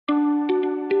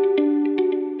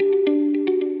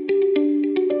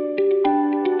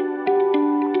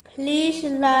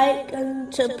like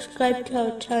and subscribe to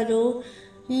our channel.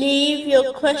 Leave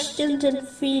your questions and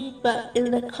feedback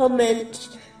in the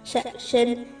comments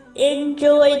section.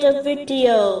 Enjoy the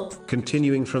video.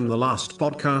 Continuing from the last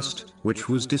podcast, which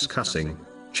was discussing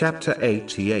chapter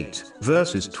 88,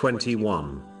 verses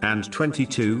 21 and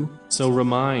 22. So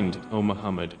remind, O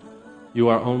Muhammad, you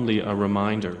are only a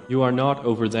reminder. You are not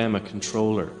over them a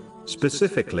controller.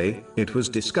 Specifically, it was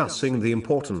discussing the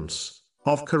importance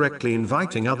of correctly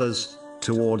inviting others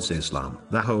towards Islam.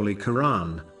 The Holy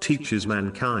Quran teaches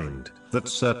mankind that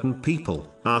certain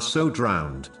people are so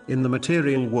drowned in the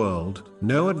material world,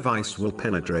 no advice will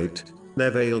penetrate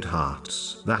their veiled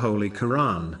hearts. The Holy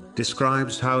Quran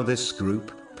describes how this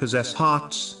group possess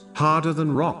hearts harder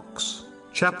than rocks.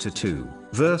 Chapter 2,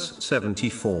 verse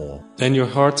 74. Then your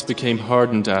hearts became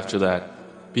hardened after that,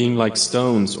 being like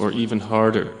stones or even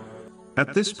harder.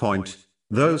 At this point,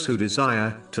 those who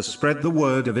desire to spread the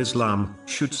word of Islam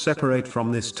should separate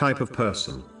from this type of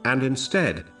person, and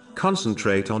instead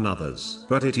concentrate on others.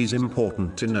 But it is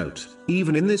important to note,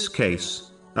 even in this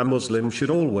case, a Muslim should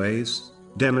always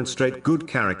demonstrate good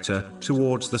character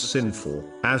towards the sinful,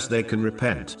 as they can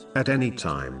repent at any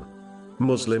time.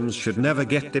 Muslims should never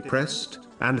get depressed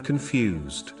and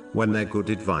confused when their good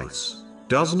advice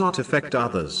does not affect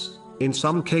others. In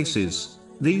some cases,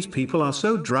 these people are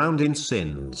so drowned in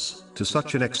sins to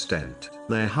such an extent,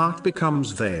 their heart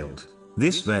becomes veiled.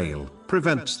 This veil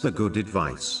prevents the good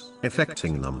advice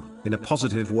affecting them in a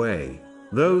positive way.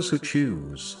 Those who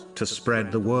choose to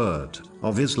spread the word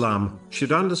of Islam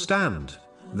should understand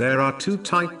there are two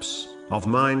types of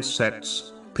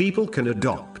mindsets people can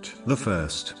adopt. The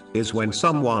first is when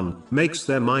someone makes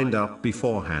their mind up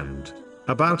beforehand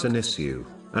about an issue,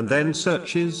 and then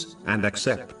searches and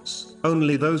accepts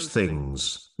only those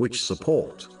things which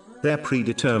support their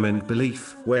predetermined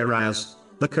belief, whereas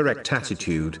the correct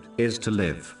attitude is to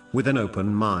live with an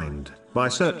open mind by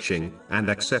searching and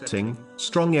accepting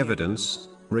strong evidence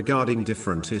regarding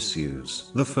different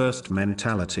issues. The first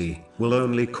mentality will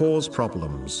only cause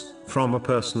problems from a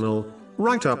personal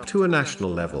right up to a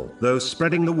national level. Those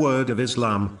spreading the word of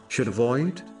Islam should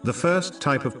avoid the first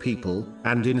type of people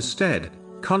and instead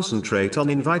concentrate on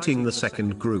inviting the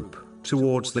second group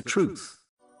towards the truth.